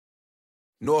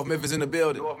North Memphis in the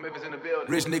building.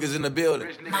 Rich niggas in the building.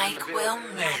 Mike Wilmer.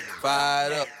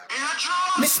 Fired up.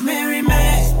 Miss Mary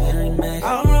Mac,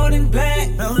 all rolled in black.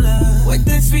 With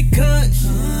this sweet kush,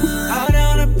 all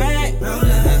down her back.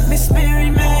 Miss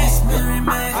Mary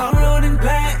Mac, all rolled in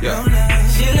black.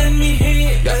 She let me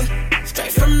hit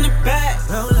straight from the back.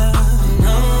 No,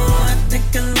 I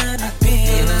think I love that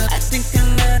bitch. I think I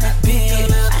love that bitch.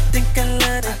 I think I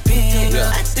love that bitch.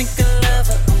 I think I love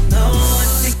her. No, I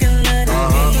think I love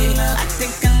that bitch. I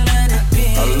think I love that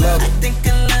bitch. I love it. I think I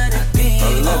love that bitch.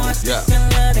 I love it. I think I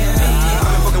love that bitch.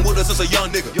 With her since a young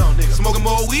nigga. Smoking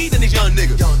more weed than these young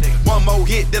niggas. One more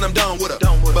hit, then I'm done with her.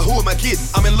 But who am I kidding?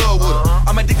 I'm in love with her.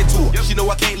 I'm addicted to her. She know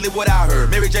I can't live without her.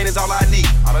 Mary Jane is all I need.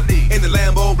 In the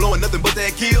Lambo, blowing nothing but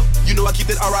that kill. You know I keep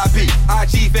that R.I.P.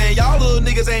 IG fan, y'all little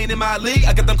niggas ain't in my league.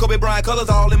 I got them Kobe Bryant colors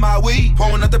all in my weed.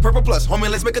 Pouring out the purple plus, homie,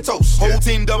 let's make a toast. Whole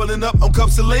team doubling up on cup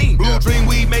Celine. Blue dream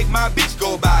weed make my bitch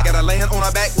go by. Gotta land on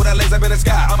her back with her legs up in the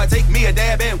sky. I'ma take me a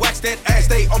dab and wax that ass.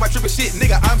 Stay on my trippin' shit,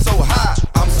 nigga. I'm so high.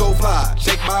 I'm so fly.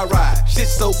 Shake my ride. Shit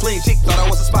so clean, chick thought I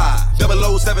was a spy.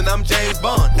 007, I'm James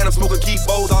Bond. And I'm smoking keep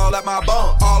bowls all at my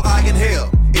bum. All I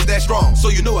inhale is that strong. So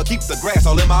you know I keep the grass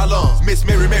all in my lungs. Miss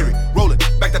Mary, rolling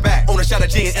back to back on a shot of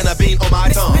gin and a bean on my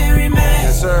tongue. Miss Mary Mac,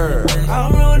 Yes, sir.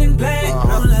 all rolled in black.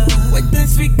 With the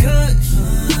sweet kush,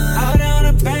 all down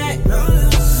her back.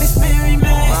 Miss Mary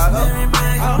Mac,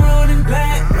 all rolled in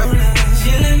black.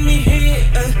 She let me hit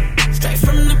straight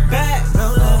from the back.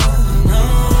 No,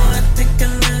 I think I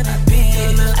love that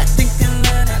bitch. I think I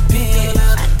love that bitch.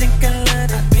 I think I love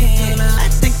that bitch. I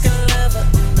think I love her.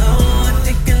 No, I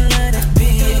think I love that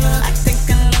bitch. I think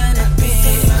I love that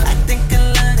bitch. I think I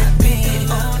love that bitch.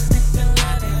 Oh, I think I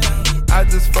love that bitch. I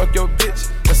just fuck your bitch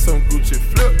and some Gucci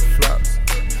flip-flops.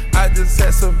 I just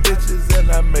had some bitches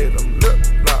and I made them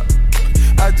lip-lock.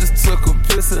 I just took a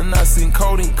piss and I seen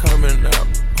codeine coming out.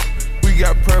 We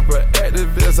got purple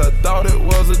activists, I thought it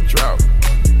was a drought.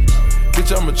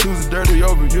 Bitch, I'ma choose dirty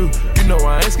over you. You know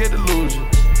I ain't scared to lose you.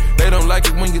 They don't like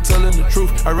it when you're telling the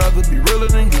truth. I'd rather be realer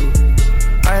than you.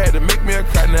 I had to make me a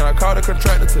crack, now I called a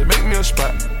contractor to make me a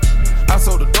spot. I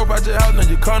sold the dope out your house, now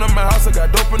you come to my house, I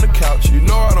got dope on the couch. You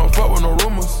know I don't fuck with no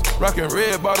rumors. Rockin'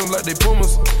 red bottoms like they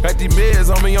Pumas. Got these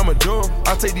meds on me, I'ma do 'em.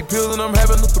 I take these pills and I'm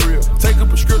having a thrill. Taking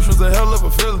prescriptions, a hell of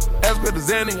a feeling. As good as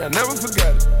Zanny, I never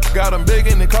forgot it. Got them big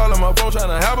and they callin' my phone,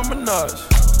 tryna have a menage.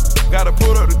 Gotta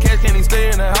pull up the cash, can't even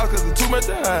stay in the house cause it's too much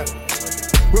to hide.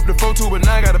 Whip the 4-2 but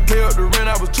now I gotta pay up the rent,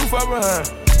 I was too far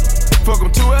behind. Fuck 'em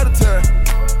 2 at a time.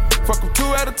 Fuck 'em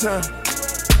 2 at a time.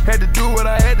 Had to do what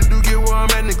I had to do, get where I'm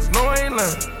at, niggas know I ain't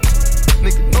lying.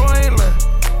 Niggas know I ain't lying.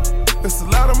 It's a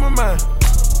lot on my mind,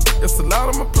 it's a lot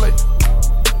on my plate,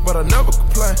 but I never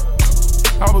complain.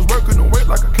 I was working the weight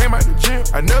like I came out the gym,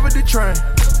 I never did train.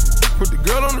 Put the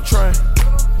girl on the train,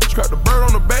 scrap the bird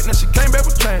on the back, now she came back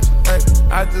with change. Hey,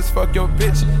 I just fuck your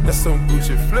bitch, that's some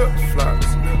Gucci flip-flops.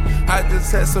 I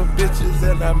just had some bitches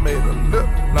and I made them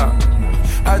lip-lock.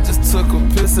 I just took a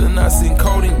piss and I seen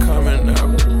codeine coming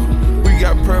out. We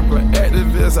got purple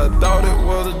activists, I thought it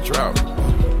was a drought.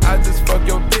 I just fuck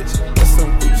your bitch, that's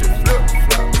some Gucci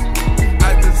flip-flops.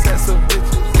 I just had some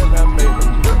bitches and I made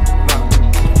them lip-lock.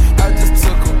 I just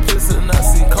took a piss and I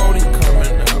seen codeine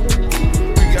coming out.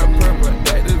 We got purple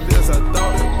activists, I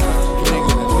thought it was a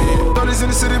drought. Thirties in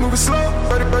the city moving slow,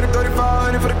 30,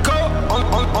 3500 for the coat.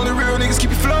 Only real niggas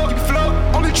keep you flow.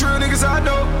 Only true niggas I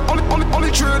know.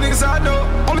 Only true niggas I know.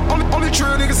 Only true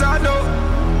niggas I know.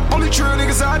 Only true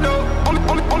niggas I know.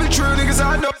 Only true niggas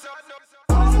I know.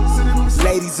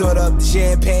 Ladies order up the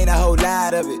champagne, a whole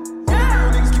lot of it.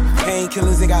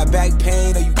 Painkillers, they got back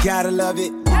pain, oh you gotta love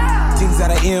it. Things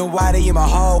out of NY, they in my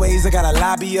hallways, I got a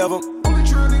lobby of them.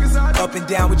 Up and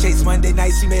down with Chase Monday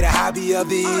nights, she made a hobby of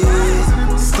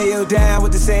it. Still down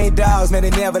with the same dogs, man, they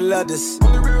never loved us.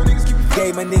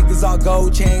 Gave my niggas all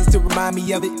gold chains to remind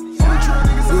me of it.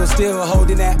 We were still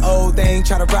holding that old thing,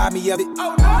 trying to rob me of it.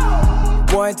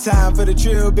 One time for the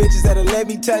trill bitches that'll let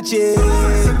me touch it.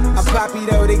 I'm poppy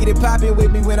though, they get it poppin' with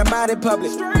me when I'm out in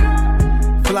public.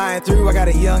 Flying through, I got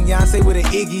a young Yonsei with an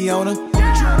Iggy on her.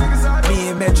 Me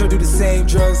and Metro do the same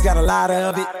drugs, got a lot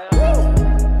of it.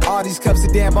 All these cups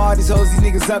of damn, all these hoes, these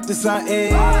niggas up to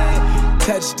something.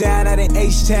 Touchdown out in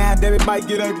H-Town, then it might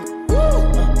get ugly.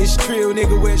 It's trill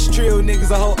nigga, where it's trill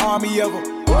niggas, a whole army of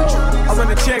them. I run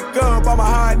the check up, I'm a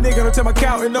hard nigga, don't tell my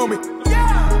counting on me.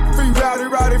 Free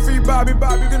Rowdy, free Bobby,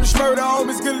 gonna smurder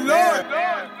homies, good lord.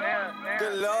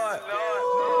 Good lord.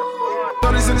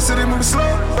 30s in the city moving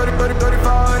slow, 30,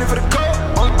 3500 for the coat.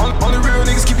 Only real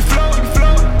niggas keep you flow.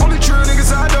 Only true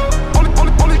niggas I know.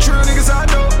 Only true niggas I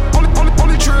know.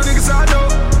 Only true niggas I know.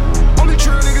 Only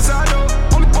true niggas I know.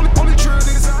 Only true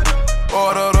niggas I know.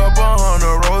 Ordered up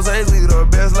 100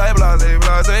 like blase,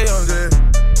 blase, I'm just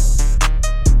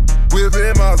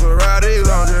whipping Maseratis,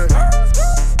 I'm just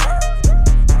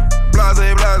blase,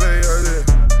 blase,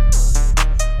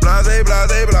 I'm just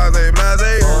blase, blase, blase,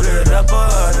 blase. Ordered up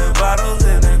 100 bottles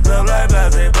in the club like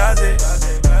blase, blase.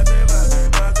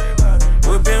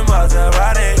 Whipping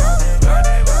Maserati.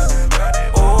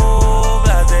 Oh,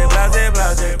 blase, blase,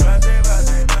 blase.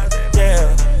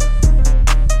 Yeah,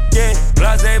 yeah,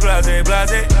 blase, blase,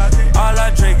 blase. All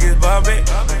I drink is Bombay.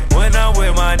 When I'm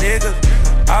with my niggas,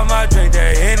 I might drink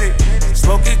that Henny.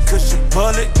 Smoke it cause you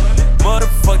pull it.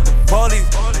 Motherfuck the police.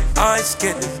 I ain't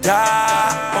scared to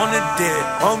die on the dead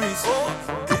homies.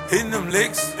 Hitting them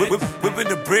licks, whipping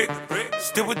the brick.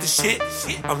 Still with the shit.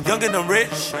 I'm young and I'm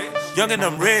rich. Young and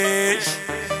I'm rich.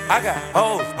 I got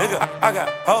hoes, nigga. I got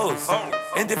hoes.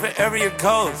 In different area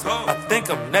codes. I think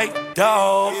I'm Nate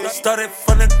Dogg. Started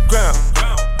from the ground.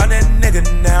 I'm that nigga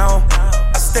now.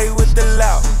 I stay with the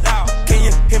loud. Can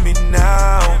you hear me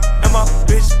now? And my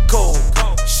bitch cold.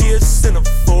 She a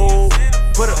centerfold.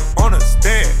 Put her on a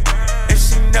stand. And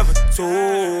she never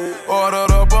told.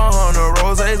 Ordered up 100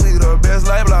 roses, leave the best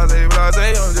like blase,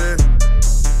 blase, I'm just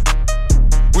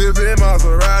whipping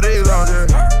Maseratis, I'm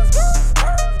just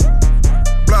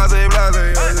blase, blase, I'm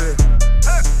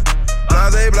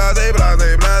just blase, blase,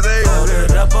 blase, blase.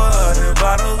 Ordered up 100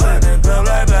 bottles in the club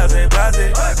like blase,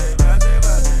 blase.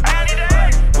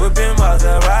 Whipping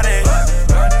Maserati.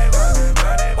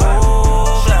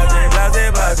 Oh,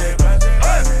 blase, blase, blase.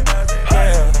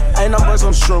 Yeah. Ain't no boys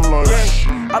on strip like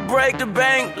I break the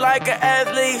bank like an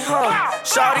athlete,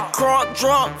 Shawty crunk,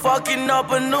 drunk, fucking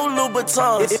up a new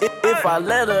Louboutin. If I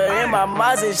let her in my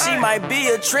Mazda, she might be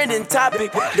a trending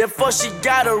topic. Therefore she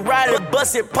gotta ride it,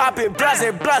 bust it, pop it, blase,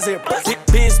 blase.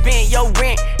 Been spent your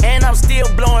rent, and I'm still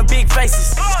blowing big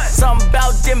faces. Something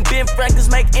about them Ben Franklin's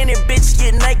make any bitch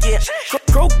get naked.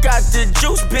 Crew got the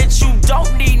juice, bitch, you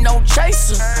don't need no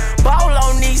chaser. Ball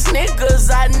on these niggas,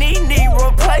 I need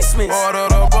replacements.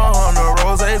 Ordered up 100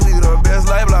 roses, leave the best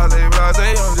like blase,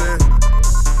 blase, I'm just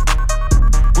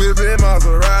whipping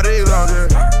Maseratis, I'm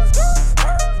just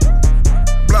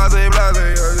blase, blase,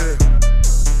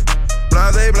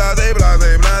 I'm just blase, blase,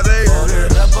 blase, blase.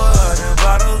 Ordered up 100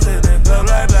 bottles in the club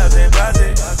like blase,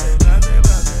 blase.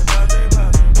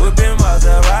 Whipping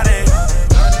Maserati.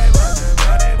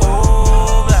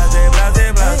 Oh, blase,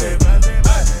 blase, blase.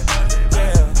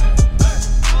 Yeah.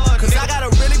 Cause I got a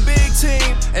really big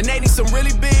team, and they need some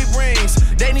really big rings.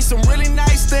 They need some really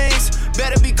nice things.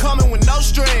 Better be coming with no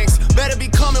strings. Better be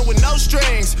coming with no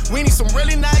strings. We need some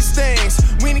really nice things.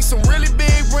 We need some really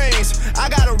big rings. I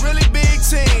got a really big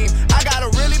team. I got a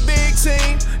really big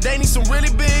team. They need some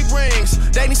really big rings.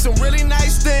 They need some really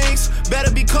nice things.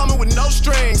 Better be coming with no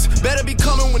strings. Better be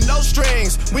coming with no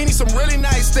strings. We need some really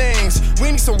nice things.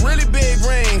 We need some really big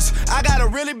rings. I got a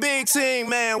really big team,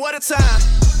 man. What a time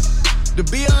to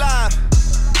be alive.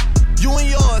 You and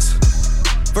yours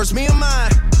versus me and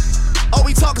mine. Oh,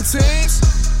 we talking teams?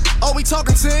 Oh, we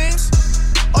talking teams?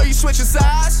 Oh, you switching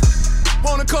sides?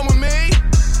 Wanna come with me?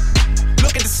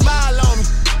 Look at the smile on me.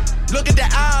 Look at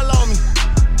that eye on me.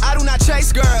 I do not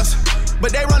chase girls,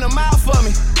 but they run a mile for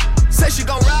me. Say she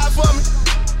gon' ride for me.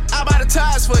 I buy the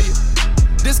tires for you.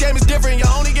 This game is different. You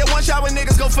only get one shot when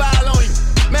niggas go foul on you.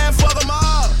 Man, fuck them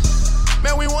all.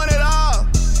 Man, we want it all.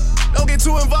 Don't get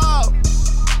too involved.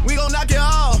 We gon' knock it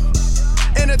off.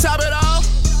 And to top it off,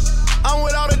 I'm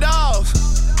with all the dogs.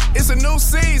 It's a new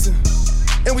season,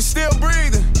 and we still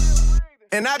breathing.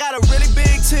 And I got a really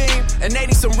big team, and they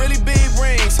need some really big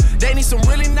rings. They need some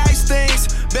really nice things.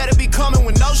 Better be coming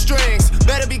with no strings.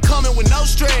 Better be coming with no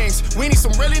strings. We need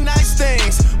some really nice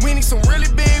things. We need some really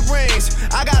big rings.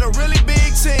 I got a really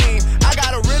big team. I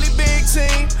got a really big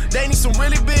team. They need some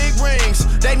really big rings.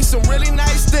 They need some really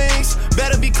nice things.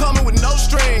 Better be coming with no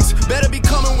strings. Better be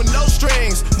coming with no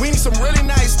strings. We need some really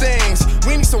nice things.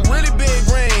 We need some really big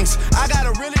rings. I got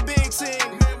a really big team.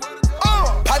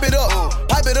 Pipe it up,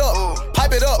 pipe it up,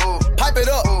 pipe it up, pipe it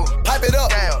up, pipe it up,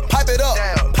 pipe it up,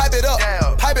 pipe it up,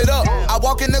 pipe it up. I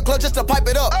walk in the club just to pipe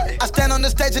it up. I stand on the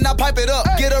stage and I pipe it up.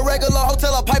 Get a regular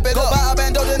hotel, I pipe it up. Go buy a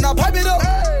bando, then I pipe it up.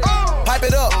 Pipe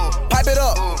it up, pipe it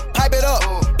up, pipe it up,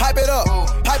 pipe it up,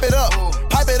 pipe it up,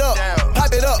 pipe it up,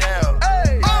 pipe it up.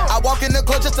 I walk in the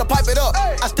club just to pipe it up.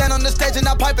 I stand on the stage and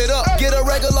I pipe it up. Get a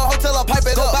regular hotel, I pipe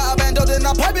it up. Go buy a bando, then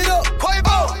I pipe it up.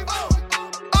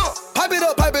 Pipe it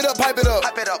up, pipe it up, pipe it up.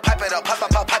 Pipe it up, pipe it up,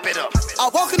 pipe it up. I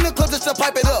walk in the club just to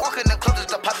pipe it up. Walk in the club just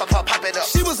to pipe it up.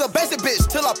 She was a basic bitch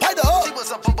till I piped her up. She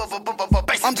was a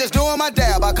basic. I'm just doing my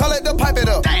dab, I call it the pipe it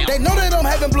up. Damn. They know that I'm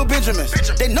having blue Benjamins.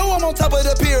 They know I'm on top of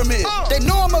the pyramid. They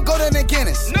know I'ma go down in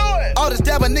Guinness. All this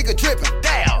dab a nigga dripping.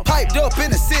 Damn. Piped up in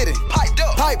the city.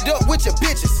 Piped up with your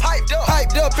bitches. Piped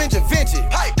up in your Vinci.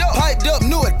 Piped up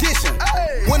new edition.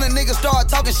 When a nigga start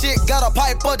talking shit, gotta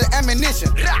pipe up the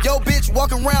ammunition. Yo bitch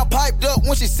walking around piped up.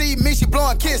 When she see me, she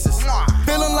blowing kisses.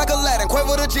 Feeling like Aladdin,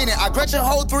 Quavo the genie. I grant your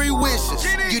whole 3 wishes.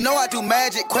 You know I do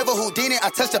magic, Quavo Houdini. I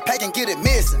touch the pack and get it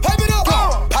missing. Pipe it up,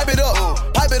 pipe it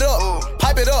up, pipe it up,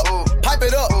 pipe it up, pipe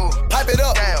it up, pipe it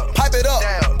up, pipe it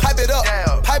up, pipe it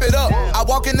up, pipe it up. I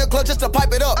walk in the club just to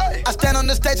pipe it up. I stand on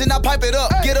the stage and I pipe it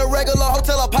up. Get a regular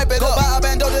hotel, I pipe it up. Buy a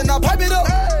bando, then I pipe it up.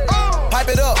 Pipe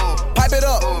it up, pipe it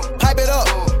up, pipe it up,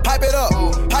 pipe it up,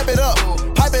 pipe it up,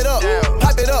 pipe it up,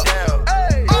 pipe it up.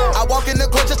 I walk in the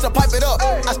club just to pipe it up.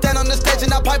 I stand on the stage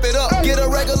and I pipe it up. Get a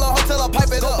regular hotel, I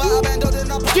pipe it up. Buy a bando,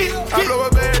 then I pipe it up. I blow a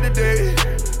bag today.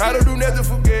 I don't do nothing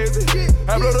for gazy.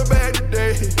 I blow the bag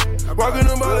today. Walk in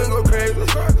the mall and go crazy.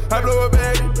 I blow a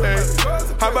bag today.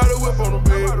 I buy the whip on the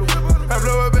baby. I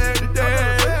blow a bag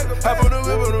today. I put the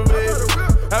whip on the baby.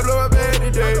 I blow a bag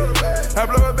today. I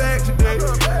blow a bag today.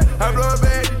 I blow a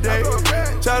bag today.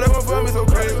 Shout out for me so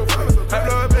crazy. I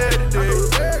blow a bag today.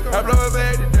 I blow a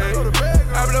bag today.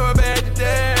 I blow a bag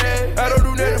today. I don't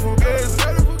do nothing for gazy.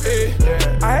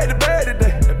 I had the bag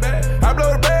today. I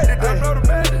blow the bag today.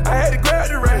 I had to grab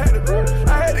the rag. I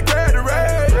had to grab the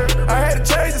rag. I had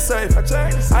to change the safe.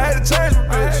 I had to change my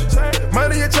bitch.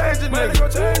 Money you change the nigga.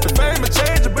 The fame will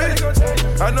change the bitch.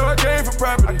 I know I came from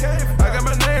property. I got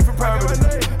my name from property.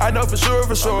 I know for sure,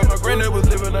 my granddad was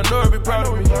living, I know he'd be proud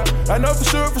of me. I know for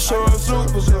sure, if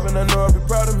Zook was living, I know he'd be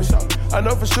proud of me. I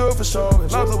know for sure, if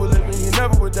Lonzo was living, he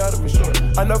never would doubt of me.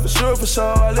 I know for sure,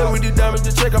 I live with these diamonds,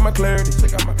 just check out my clarity.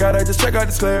 Gotta just check out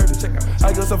this clarity.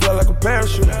 I just fly like a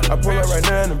parachute. I pull up right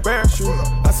now and embarrass you.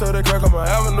 I saw that crack on my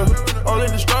avenue. Only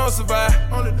the strong survive.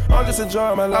 I'm just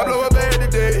enjoying my life. I blow a bag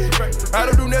today. I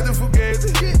don't do nothing for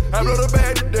gazy. I blow the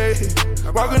bag today.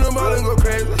 Walk in the mall and go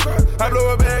crazy. I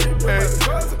blow a bag today.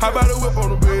 I buy the whip on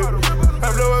the baby.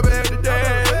 I blow a bag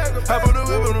today. I put the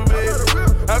whip on the baby.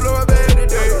 I blow a bag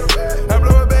today. I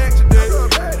blow a bag today.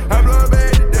 I blow a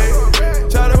bag today.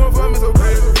 Shout out for me so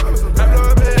crazy. I blow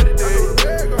a bag today.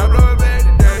 I blow a bag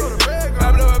today.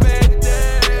 I blow a bag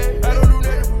today. I don't do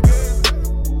nothing for gazy.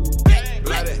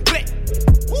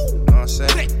 Know what I'm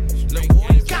saying?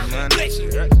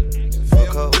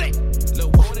 Fuck up.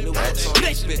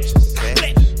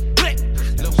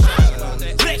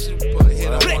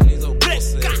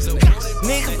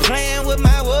 Nigga playing with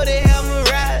my woody, I'ma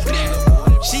ride.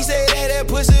 She say that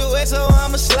pussy wet, so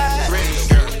I'ma slide.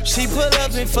 She pull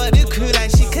up and fuck the crew like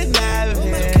she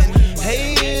conniving.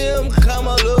 Hey, come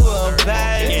all over,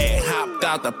 baby. Yeah, hopped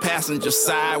out the passenger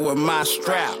side with my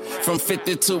strap. From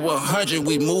 50 to 100,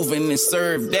 we moving and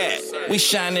serve that. We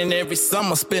shining every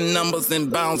summer, spin numbers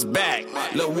and bounce back.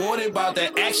 Lil' Woody about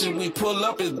that action, we pull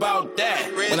up is about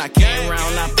that. When I came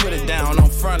around, I put it down. On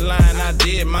front line, I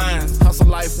did mine. Hustle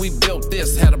life, we built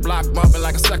this. Had a block bumping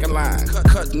like a second line.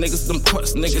 Cut niggas, them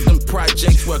cuts, niggas, them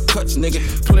projects where cuts, nigga.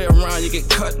 Play around, you get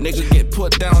cut, nigga. Get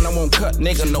put down, I won't cut,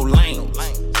 nigga, no lane.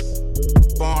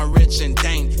 Born rich and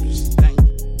dangerous.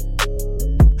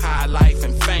 High life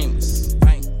and famous.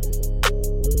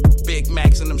 Big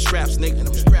Macs and them straps, nigga.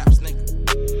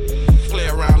 Play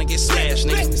around and get smashed,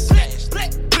 nigga.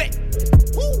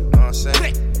 Know what I'm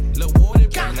saying? Lil' Woody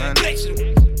about that action.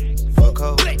 Fuck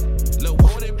up. Lil'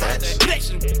 Woody about that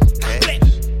action.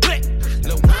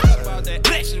 Lil' Woody about that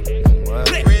action.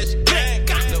 Rich gang.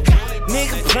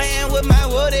 Nigga playing with my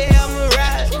woody, I'ma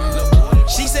ride.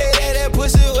 She say that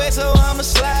pussy wet, so I'ma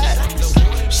slide.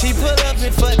 She pull up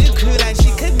and fuck the crew like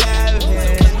she conniving.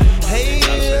 Hey,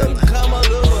 come on,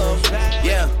 little back.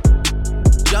 Yeah,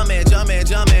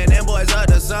 jumpin', them boys up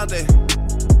to something.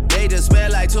 They just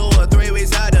spent like 2 or 3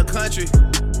 weeks out the country.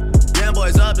 Them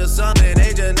boys up to something,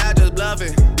 they just not just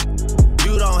bluffing.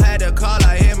 You don't have to call,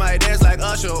 I hit my dance like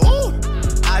Usher, ooh.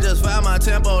 I just found my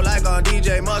tempo like on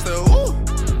DJ Mustard, ooh.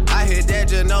 I hit that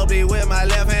Ginobili with my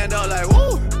left hand up like,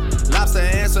 woo. Lobster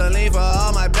and saline for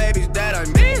all my babies that I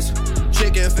miss.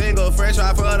 Chicken finger, french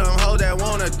fry for them hoes that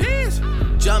wanna dance.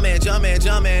 Jumpin',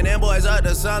 them boys up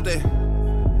to something.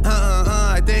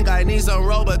 I think I need some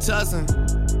Robitussin.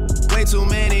 Way too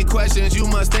many questions, you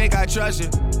must think I trust you.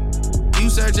 You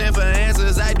searching for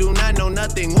answers, I do not know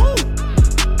nothing, woo.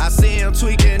 I see him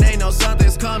tweaking, ain't no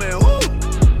something's coming, woo.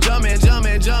 Jumpin',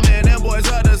 them boys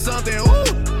up to something, woo.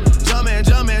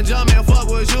 Jumpin', fuck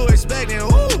what you expecting,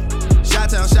 woo.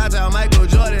 Shout out, Michael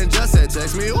Jordan just said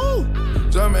text me, woo.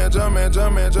 Jumpin'.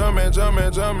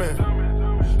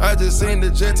 I just seen the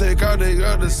jet take out, they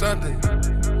got to something.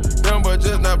 Them boys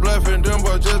just not bluffing,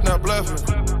 Jumpin',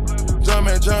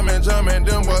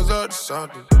 them boys up to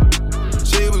something.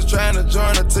 She was trying to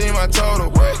join the team, I told her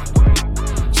wait.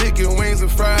 Chicken wings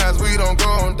and fries, we don't go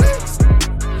on dates.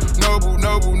 Noble.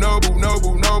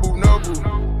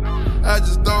 I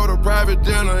just throw the private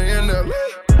dinner in LA.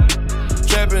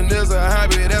 Trapping is a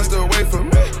hobby, that's the way for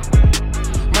me.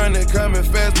 Money coming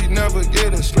fast, we never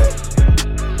getting straight.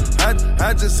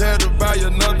 I just had to buy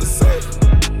another safe.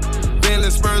 Bentley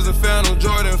Spurs and Phantom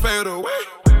Jordan fade away.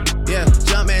 Yeah,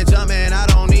 Jumpman, I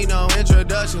don't need no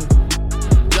introduction.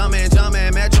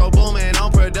 Jumpman, Metro Boomin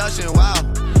on production, wow.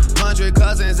 100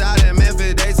 cousins out in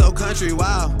Memphis, they so country,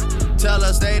 wow. Tell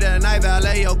her stay the night,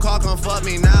 valet your car, come fuck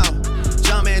me now.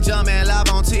 Jumpman, live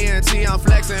on TNT, I'm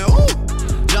flexing, ooh.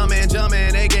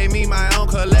 Jumpman, they gave me my own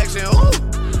collection, ooh.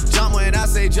 Jump when I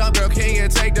say jump, girl, can you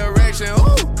take direction,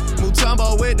 ooh.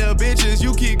 Mutombo with the bitches,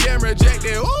 you keep getting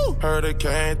rejected, ooh. Heard they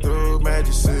came through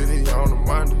Magic City on a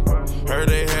Monday. Heard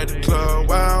they had the club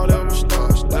wild, it was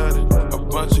star-studded. A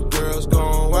bunch of girls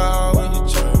going wild when you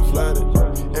turn flooded.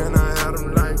 And I had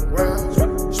them like, wow.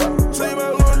 Say my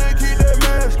Lord, they keep that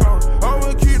mask on.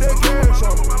 I'ma keep that cash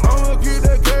on. I'ma keep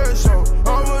that cash on.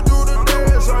 I'ma do the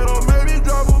dance on. Don't make me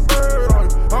drop a bird on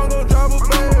you. I'm gon' drop a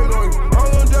bag on you.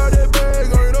 I'm gon' drop that bag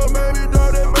on you. Don't make me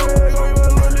drop that bag on you. My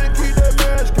Lord, they keep that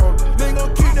mask on. They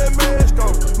gon' keep that mask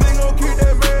on. They gon' keep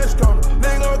that mask on.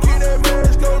 They gon' keep that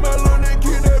mask on. My Lord, they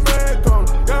keep that mask on.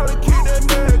 Gotta keep that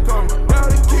mask on.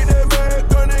 Gotta keep that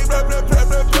mask on. They blah, blah, blah,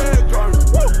 blah, blah on you.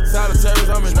 Solitaries,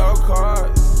 I'm in no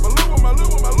cards. My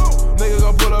loop. Nigga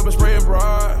gon' pull up and spray it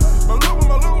broad. My loop.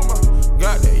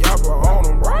 Got that yapper on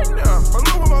him right now.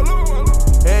 My loop.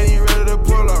 And he ready to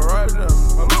pull up right now.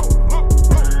 My loop.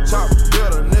 Chop,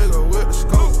 get a nigga with the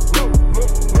scope.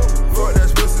 Fuck that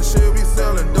pussy shit, we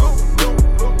sellin' dope.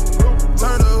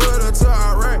 Turn the hood into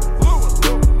Iraq.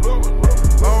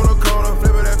 On the corner,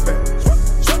 flippin' that fat.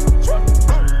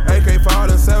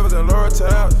 AK-47s and Laura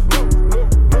Tabs.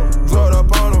 Blowed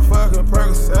up on them fucking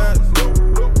Percocets.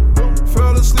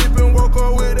 Fell asleep and woke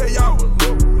up with that yapper.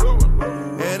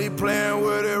 And he playing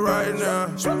with it right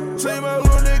now. Say my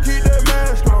Lord, they keep that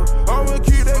mask on. I'ma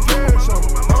keep that cash on.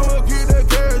 I'ma keep that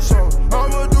cash on.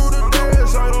 I'ma do the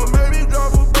dance on. Don't make me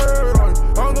drop a bird on you.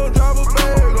 I'm gon' drop a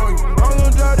bag on you. I'm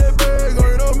gon' drop that bag on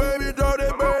you. Don't make me drop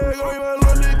that bag on you. My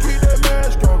Lord, they keep that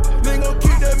mask on. They gon'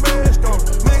 keep that mask on.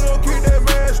 They gon' keep that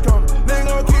mask on. They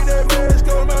gon' keep that mask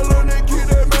on. My Lord, they keep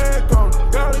that mask on.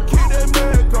 Gotta keep that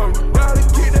mask on. Gotta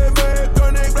keep that mask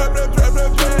on. They blah, blah, blah, blah,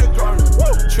 blah on you.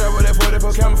 Travel that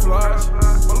 44 camouflage.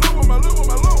 My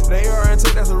loop. They are and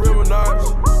take, that's a real menage.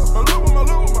 My loop.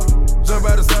 Jump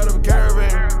out the side of a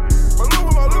caravan. My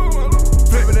loop.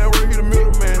 Flipping that work, he the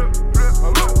middleman. My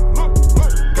loop.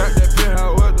 Got that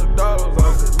penthouse with the dollars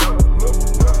on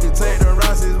it. You take them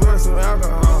Rossies with some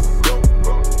alcohol.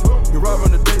 You rob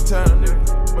in the daytime, nigga.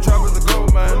 My trap is a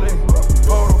gold mine, nigga.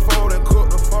 Fold and cook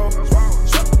the phone.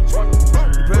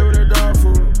 You play with that dog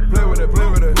food. Play with that.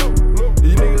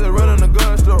 These niggas that running the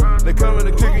gun store. They coming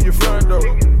to kick in your front door.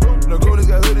 No goodies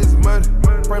got hoodies and money.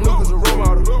 Frank Lucas a role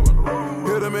model.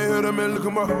 Hit them and look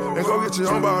them up. And go get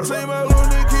your own bottle. Say my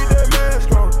Lord, they keep that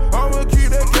mask on. I'ma keep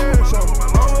that cash on.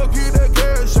 I'ma keep that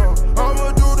cash on.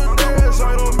 I'ma do the dance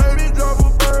on. Don't make me drop a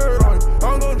bird on you.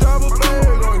 I'm gon' drop a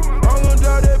bag on you. I'm gon'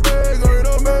 drop that bag on you.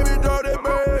 Don't make me drop that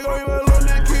bag on you. My Lord,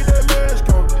 they keep that mask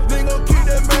on. They gon' keep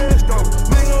that mask on.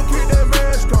 They gon' keep that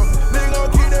mask on. They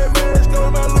gon' keep that mask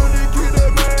on. My Lord, they keep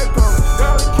that mask on.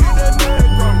 Gotta keep that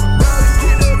mask on. Gotta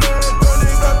keep that mask on.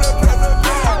 They blah, blah, blah, blah,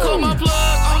 blah. I call my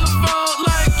plug on the phone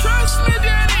like, trust me,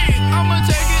 daddy. I'ma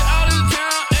take it out of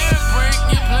town and bring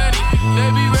you plenty. They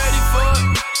be ready for it.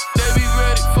 They be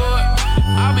ready for it.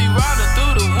 I be riding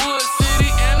through the woods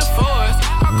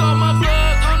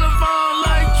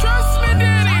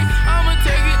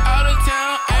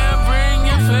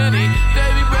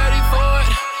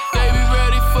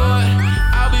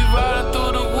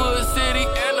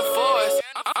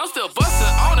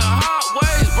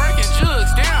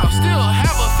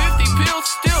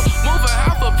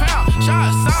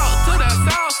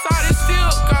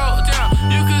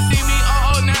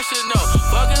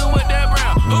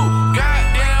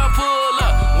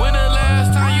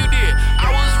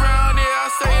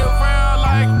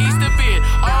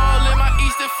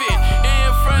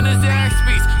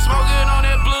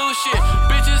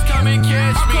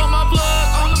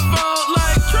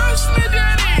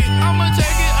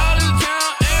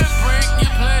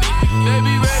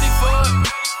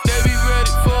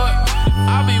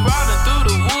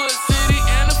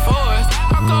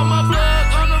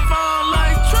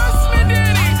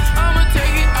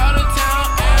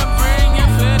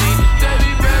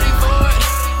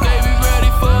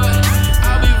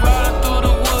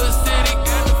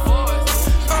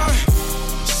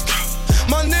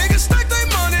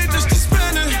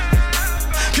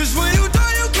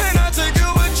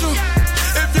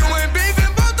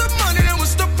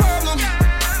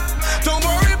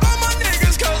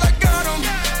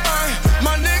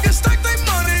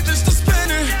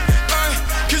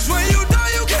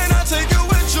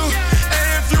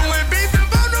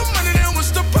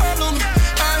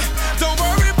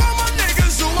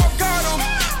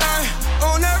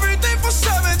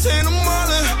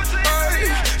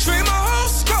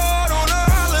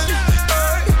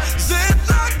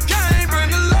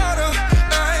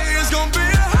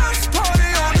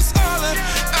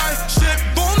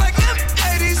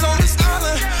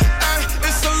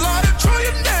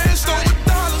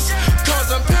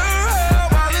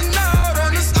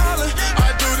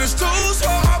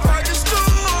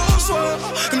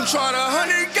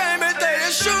my game and they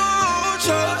a shooter.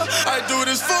 I do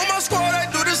this for my squad, I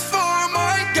do this for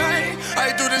my gang.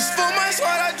 I do this for my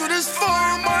squad, I do this for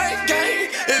my gang.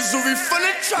 It's Zuri from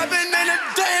the trap and then a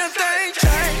damn thing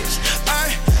changed.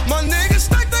 My niggas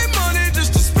stack their money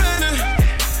just to spend it.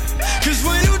 Cause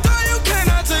when you die, you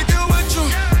cannot take it with you.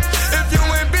 If you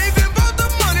ain't beefing about the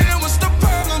money, then what's the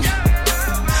problem?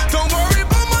 Don't worry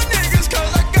about my niggas,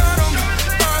 cause I got them.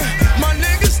 My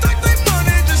niggas stack their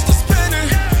money just to spend it.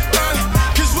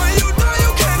 Cause when you die,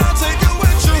 you cannot take it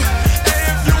with you. And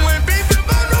if you ain't beefing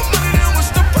about no money, then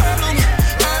what's the problem?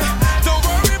 Don't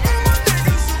worry about my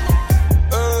niggas.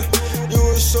 You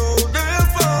were so damn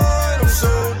fine, I'm so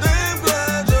damn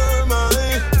glad you're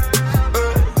mine.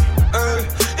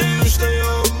 And you stay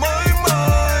on my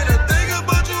mind, I think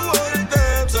about you all the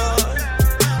damn time.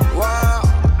 Wow,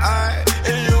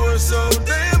 and you were so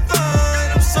damn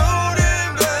fine, I'm so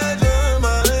damn glad you're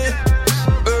mine.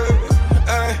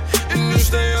 And you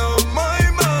stay on my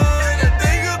mind, I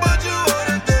think about you all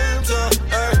the damn time.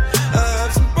 I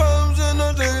have some problems and I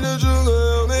think that you can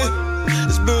help me.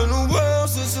 It's been a while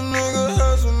since a nigga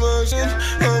had some action.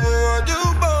 I'ma rock you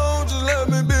boat, just let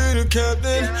me be the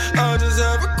captain. I just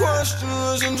have a question,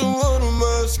 listen to what I'm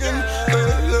asking.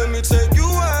 Let me take you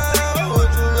out.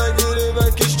 Would you like it if I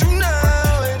kissed you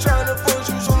now? Ain't tryna force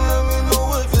you, so let me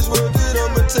know if it's worth it.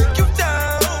 I'ma take you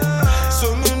down.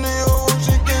 So many hoes,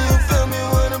 can you feel me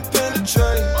when I'm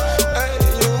penetrating?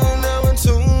 You now in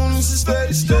tune, this is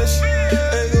steady stretch.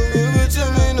 Go give it to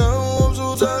me now, I'm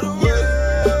so tired of waiting.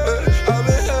 I've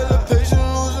been hella patient,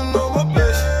 losing all my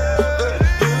patience.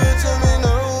 Give it to me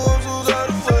now, I'm so tired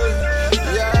of waiting.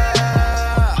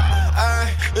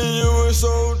 And you were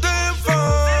so damn fine.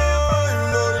 You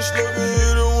know the slogan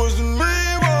hit, it wasn't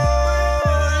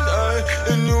rewind.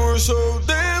 And you were so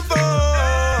damn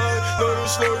fine. Know the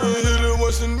slogan hit, it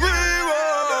wasn't rewind.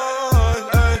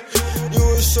 You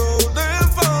were so damn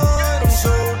fine. I'm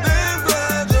so damn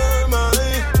glad you're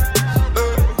mine.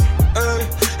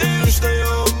 And you stay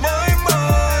on my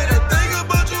mind. I think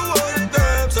about you all the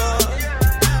damn time.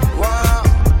 Wow,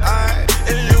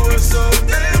 and you were so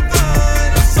damn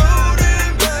fine. I'm so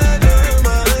damn glad you're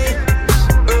mine.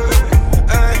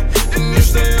 And you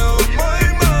stay on my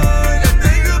mind. I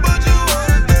think about you all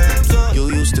the damn time. You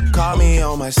used to call me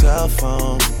on my cell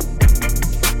phone.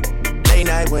 Late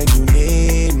night when you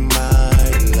need my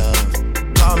love.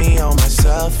 Call me on my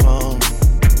cell phone.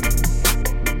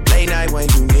 Late night when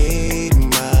you need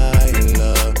my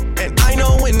love. And I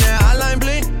know when that hotline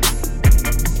blink,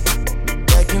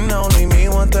 that can only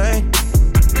mean one thing.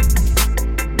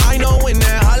 I know when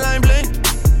that hotline blink,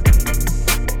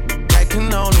 that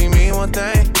can only mean one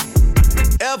thing.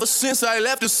 Ever since I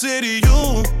left the city,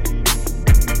 you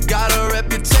got a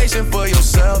reputation for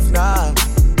yourself now.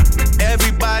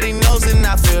 Everybody knows and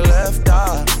I feel left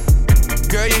out.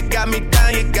 Girl, you got me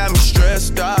down, you got me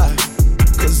stressed out.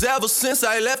 Cause ever since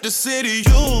I left the city,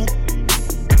 you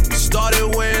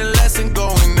started wearing less and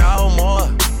going out more.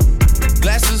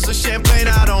 Glasses of champagne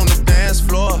out on the dance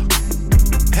floor.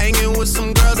 Hanging with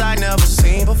some girls I never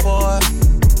seen before.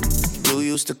 You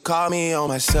used to call me on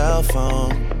my cell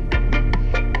phone.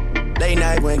 Late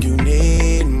night when you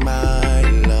need my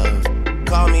love.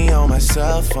 Call me on my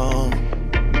cell phone.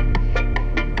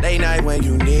 Late night when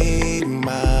you need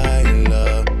my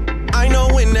love. I know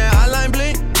when that hotline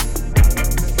blink,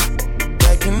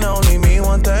 that can only mean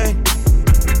one thing.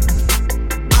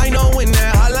 I know when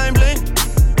that hotline blink,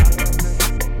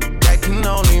 that can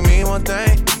only mean one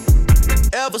thing.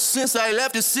 Ever since I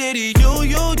left the city,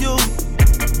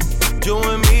 you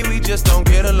and me, we just don't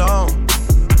get along.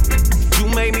 You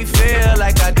made me feel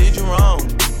like I did you wrong.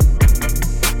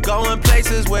 Going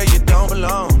places where you don't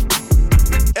belong.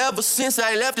 Ever since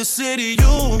I left the city,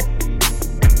 you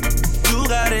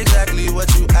got exactly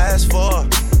what you asked for.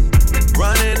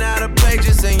 Running out of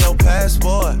pages in your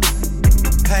passport.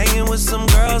 Hanging with some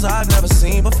girls I've never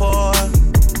seen before.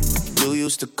 You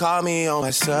used to call me on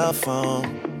my cell phone.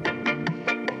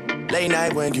 Late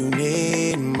night when you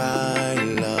need my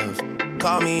love.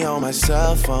 Call me on my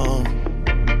cell phone.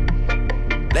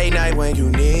 Late night when you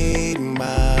need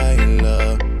my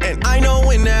love. And I know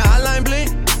when that hotline blink,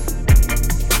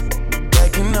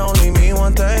 that can only mean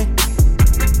one thing.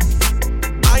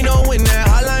 I know when that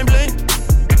hotline blink,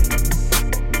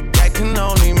 that can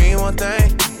only mean one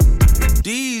thing.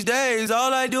 These days,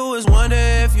 all I do is wonder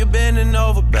if you're bending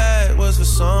over backwards for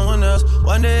someone else.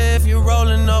 Wonder if you're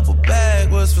rolling up a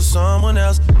backwards for someone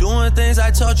else. Doing things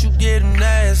I taught you getting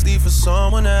nasty for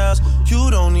someone else. You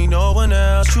don't need no one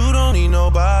else. You don't need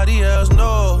nobody else,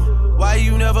 no. Why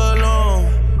you never alone?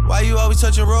 Why you always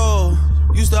touch a roll?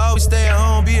 Used to always stay at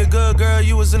home, be a good girl,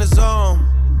 you was in the zone.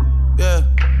 Yeah.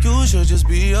 You should just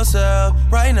be yourself.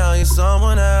 Right now you're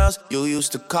someone else. You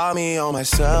used to call me on my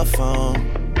cell phone.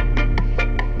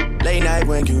 Late night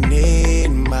when you need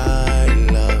my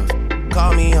love.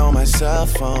 Call me on my cell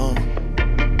phone.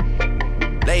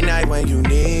 Late night when you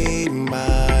need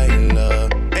my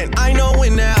love. And I know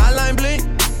when that hotline blink,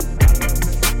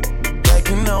 that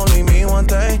can only mean one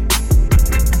thing.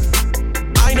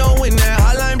 I know when that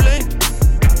hotline blink,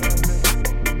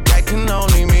 that can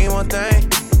only mean one thing.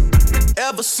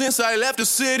 Ever since I left the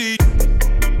city,